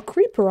we got a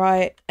creeper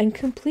eye and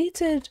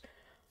completed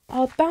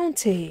our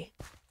bounty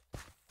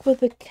for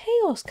the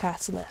Chaos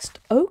Catalyst.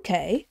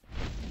 Okay.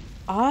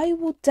 I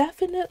will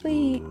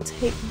definitely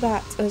take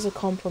that as a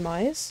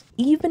compromise.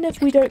 Even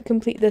if we don't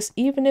complete this,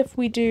 even if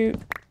we do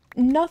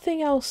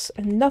nothing else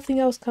and nothing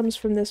else comes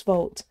from this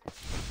vault,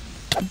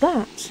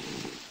 that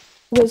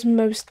was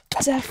most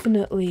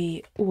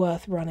definitely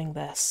worth running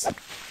this.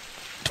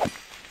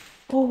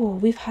 Oh,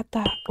 we've had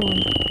that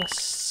one for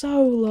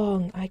so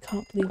long. I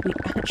can't believe we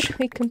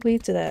actually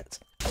completed it.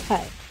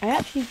 Hey, I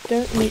actually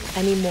don't need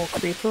any more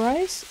creeper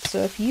eyes, so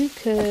if you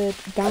could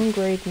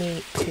downgrade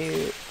me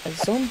to a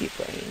zombie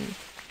brain,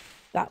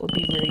 that would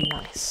be really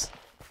nice.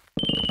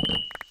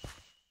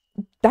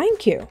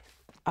 Thank you!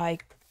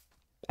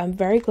 I'm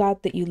very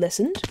glad that you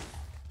listened.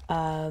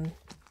 Kind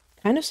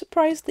of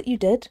surprised that you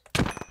did.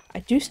 I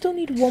do still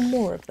need one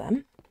more of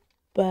them,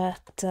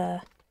 but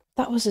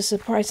that was a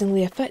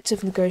surprisingly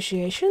effective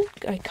negotiation,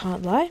 I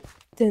can't lie.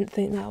 Didn't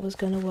think that was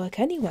going to work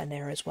anywhere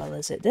near as well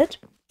as it did.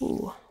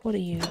 Ooh, what are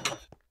you?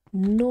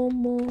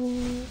 Normal...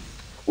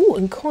 Ooh,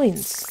 and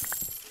coins.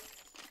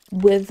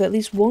 With at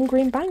least one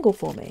green bangle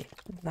for me.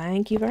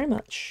 Thank you very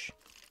much.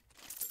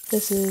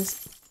 This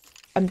is...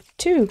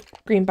 2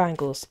 green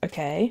bangles,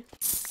 okay.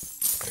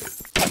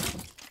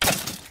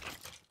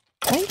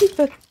 Thank you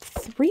for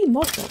 3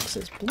 mod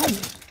boxes, blimey.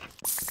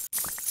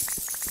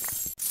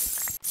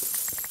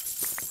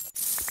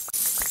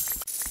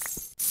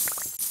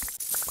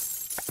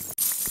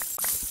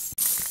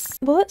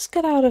 Well, let's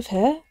get out of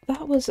here.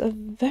 That was a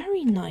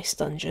very nice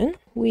dungeon.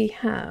 We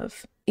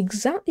have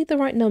exactly the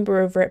right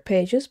number of rip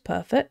pages,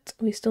 perfect.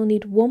 We still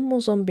need one more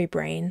zombie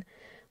brain.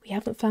 We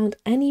haven't found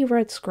any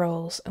red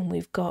scrolls, and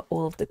we've got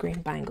all of the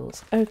green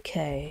bangles.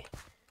 Okay.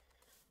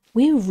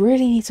 We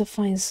really need to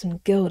find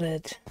some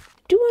gilded. I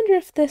do wonder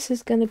if this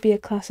is going to be a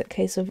classic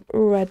case of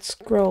red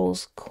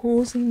scrolls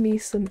causing me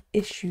some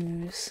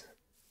issues.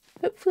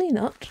 Hopefully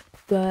not,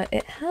 but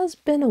it has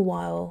been a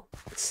while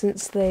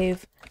since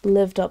they've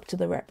lived up to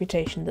the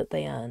reputation that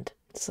they earned,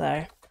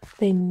 so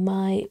they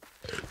might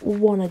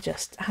want to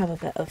just have a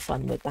bit of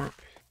fun with that.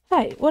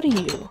 Hey, what are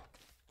you?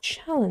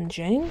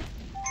 Challenging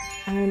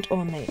and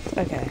ornate,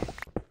 okay.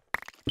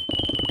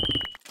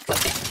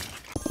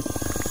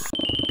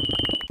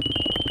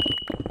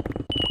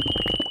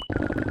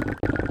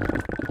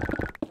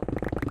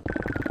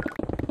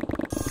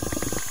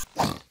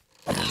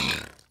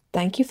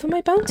 Thank you for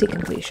my bounty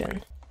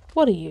completion.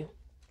 What are you?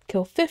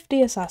 Kill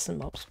 50 assassin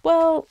mobs.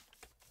 Well,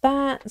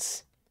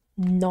 that's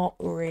not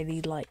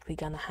really likely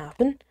gonna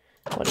happen.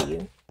 What are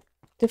you?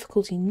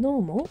 Difficulty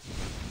normal?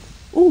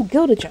 Ooh,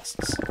 gilded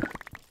chests.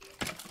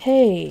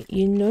 Hey,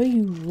 you know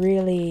you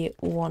really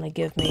want to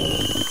give me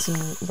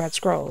some red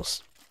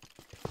scrolls.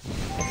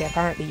 Okay,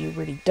 apparently you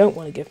really don't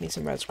want to give me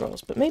some red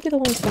scrolls, but maybe the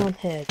ones down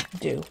here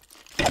do.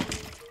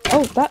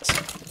 Oh, that's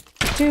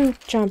 2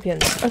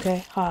 champions.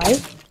 Okay, hi.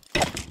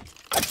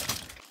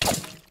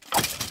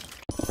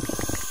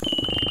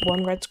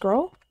 1 red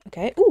scroll.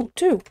 Okay. Ooh,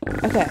 2.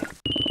 Okay.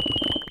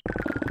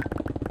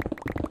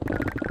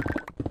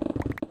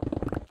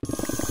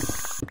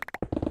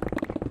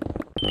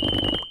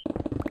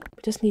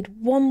 We just need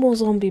 1 more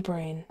zombie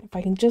brain, if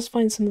I can just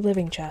find some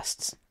living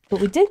chests.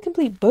 But we did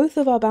complete both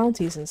of our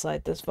bounties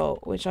inside this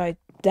vault, which I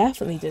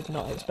definitely did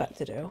not expect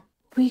to do.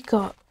 We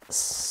got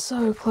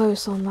so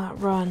close on that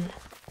run.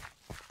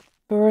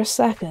 For a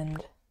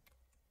second,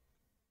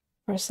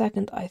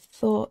 I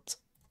thought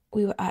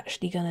we were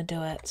actually gonna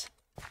do it.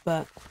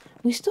 But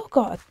we still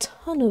got a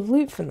ton of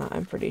loot from that,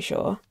 I'm pretty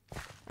sure.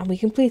 And we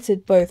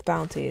completed both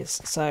bounties,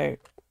 so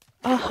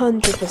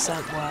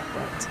 100% worth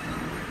it.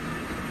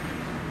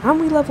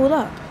 And we leveled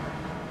up.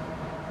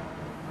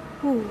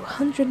 Ooh,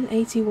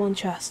 181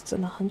 chests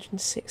and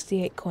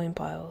 168 coin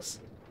piles.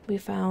 We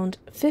found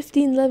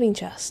 15 living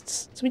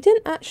chests. So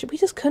we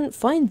just couldn't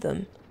find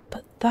them.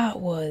 But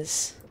that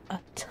was a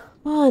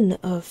ton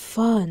of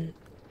fun.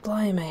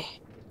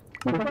 Blimey.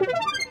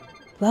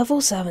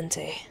 Level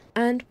 70.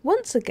 And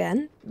once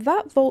again,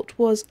 that vault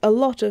was a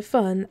lot of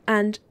fun,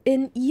 and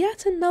in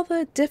yet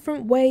another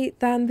different way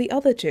than the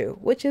other 2,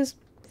 which is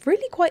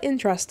really quite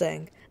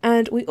interesting.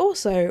 And we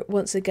also,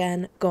 once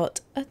again,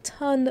 got a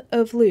ton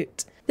of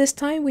loot. This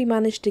time we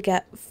managed to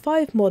get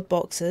 5 mod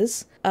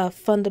boxes, a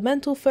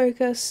fundamental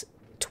focus,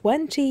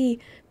 20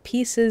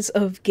 pieces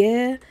of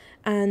gear,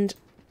 and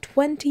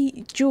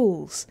 20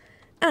 jewels.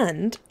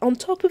 And on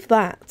top of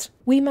that,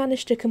 we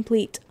managed to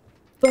complete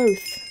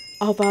both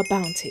of our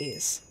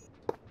bounties.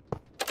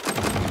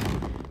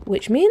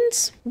 Which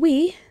means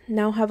we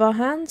now have our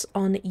hands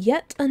on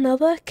yet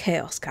another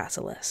Chaos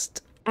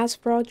Catalyst. As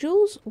for our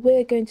jewels,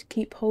 we're going to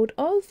keep hold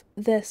of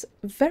this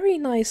very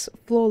nice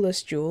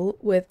flawless jewel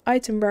with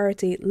item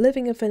rarity,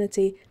 living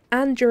affinity,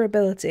 and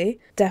durability,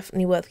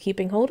 definitely worth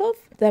keeping hold of.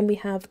 Then we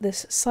have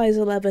this size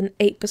 11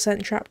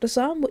 8% trap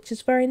disarm, which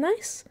is very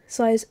nice.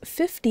 Size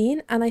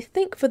 15, and I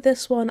think for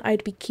this one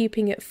I'd be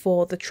keeping it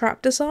for the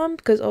trap disarm,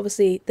 because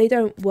obviously they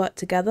don't work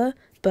together.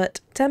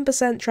 But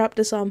 10% trap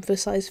disarm for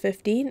size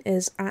 15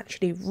 is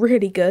actually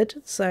really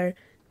good, so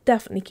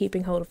definitely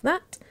keeping hold of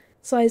that.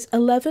 Size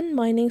 11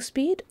 mining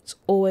speed, it's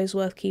always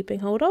worth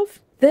keeping hold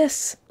of.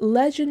 This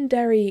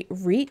legendary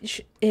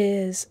reach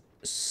is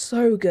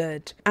so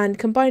good. And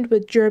combined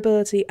with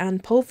durability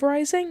and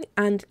pulverizing,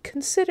 and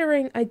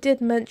considering I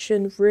did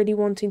mention really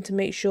wanting to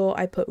make sure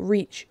I put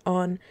reach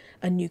on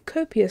a new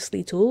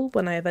copiously tool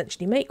when I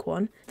eventually make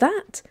one,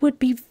 that would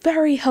be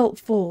very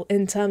helpful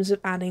in terms of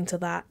adding to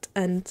that.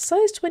 And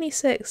size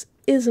 26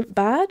 isn't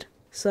bad,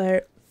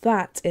 so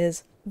that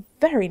is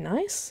very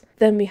nice.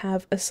 Then we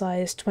have a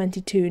size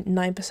 22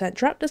 9%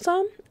 trap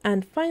disarm,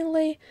 and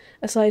finally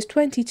a size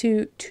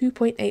 22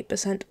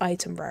 2.8%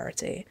 item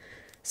rarity.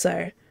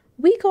 So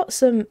we got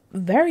some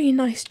very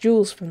nice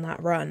jewels from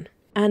that run.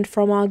 And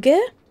from our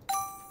gear,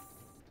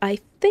 I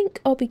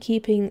think I'll be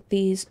keeping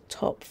these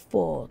top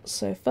 4.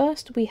 So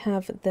first we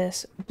have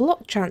this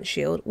block chance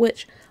shield,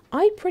 which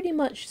I pretty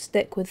much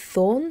stick with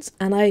thorns,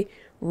 and I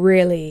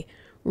really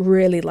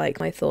like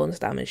my thorns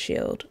damage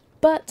shield.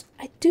 But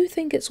I do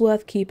think it's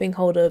worth keeping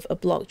hold of a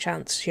block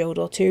chance shield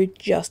or two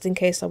just in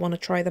case I want to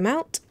try them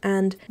out,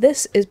 and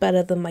this is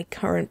better than my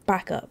current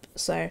backup,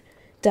 so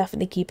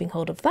definitely keeping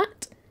hold of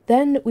that.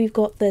 Then we've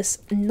got this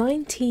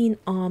 19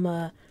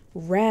 armor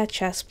rare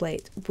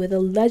chestplate with a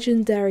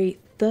legendary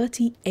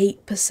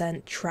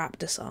 38% trap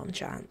disarm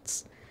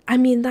chance. I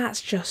mean,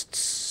 that's just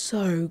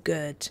so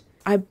good.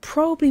 I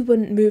probably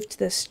wouldn't move to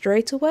this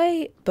straight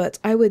away, but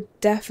I would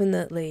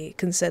definitely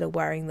consider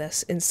wearing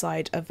this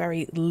inside a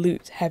very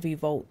loot heavy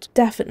vault.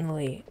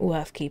 Definitely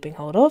worth keeping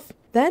hold of.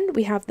 Then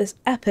we have this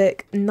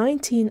epic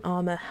 19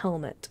 armor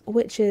helmet,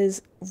 which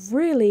is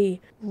really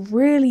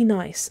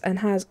nice and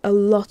has a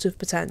lot of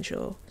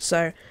potential.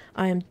 So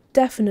I am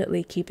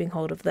definitely keeping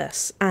hold of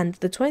this. And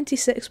the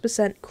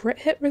 26% crit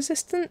hit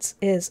resistance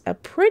is a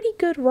pretty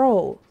good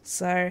roll,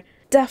 so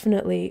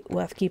definitely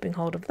worth keeping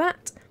hold of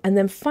that. And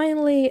then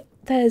finally,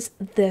 there's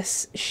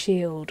this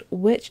shield,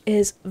 which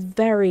is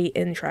very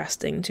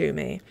interesting to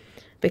me,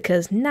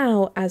 because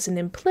now, as an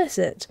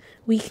implicit,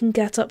 we can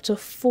get up to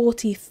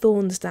 40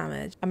 thorns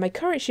damage. And my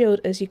current shield,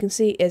 as you can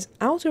see, is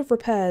out of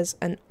repairs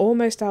and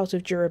almost out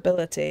of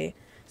durability,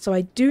 so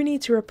I do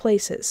need to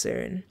replace it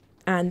soon.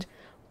 And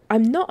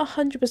I'm not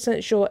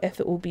 100% sure if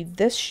it will be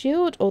this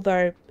shield,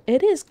 although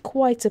it is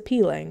quite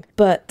appealing,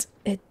 but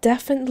it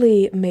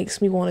definitely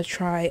makes me want to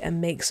try and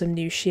make some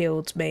new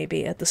shields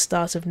maybe at the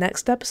start of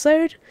next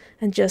episode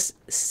and just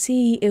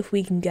see if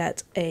we can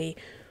get a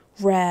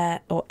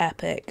rare or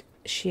epic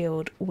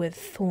shield with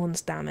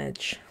thorns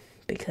damage,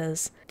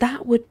 because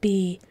that would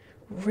be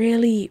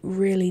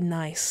really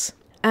nice.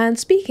 And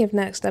speaking of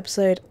next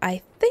episode,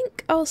 I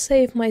think I'll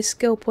save my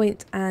skill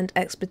point and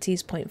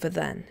expertise point for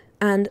then.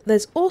 And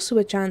there's also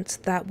a chance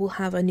that we'll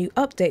have a new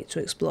update to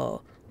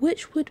explore,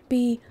 which would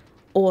be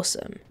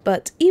awesome.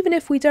 But even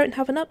if we don't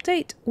have an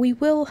update, we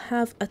will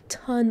have a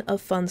ton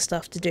of fun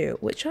stuff to do,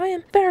 which I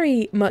am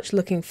very much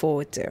looking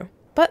forward to.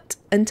 But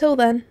until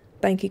then,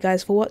 thank you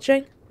guys for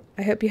watching.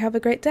 I hope you have a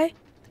great day,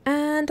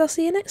 and I'll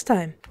see you next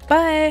time.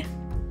 Bye!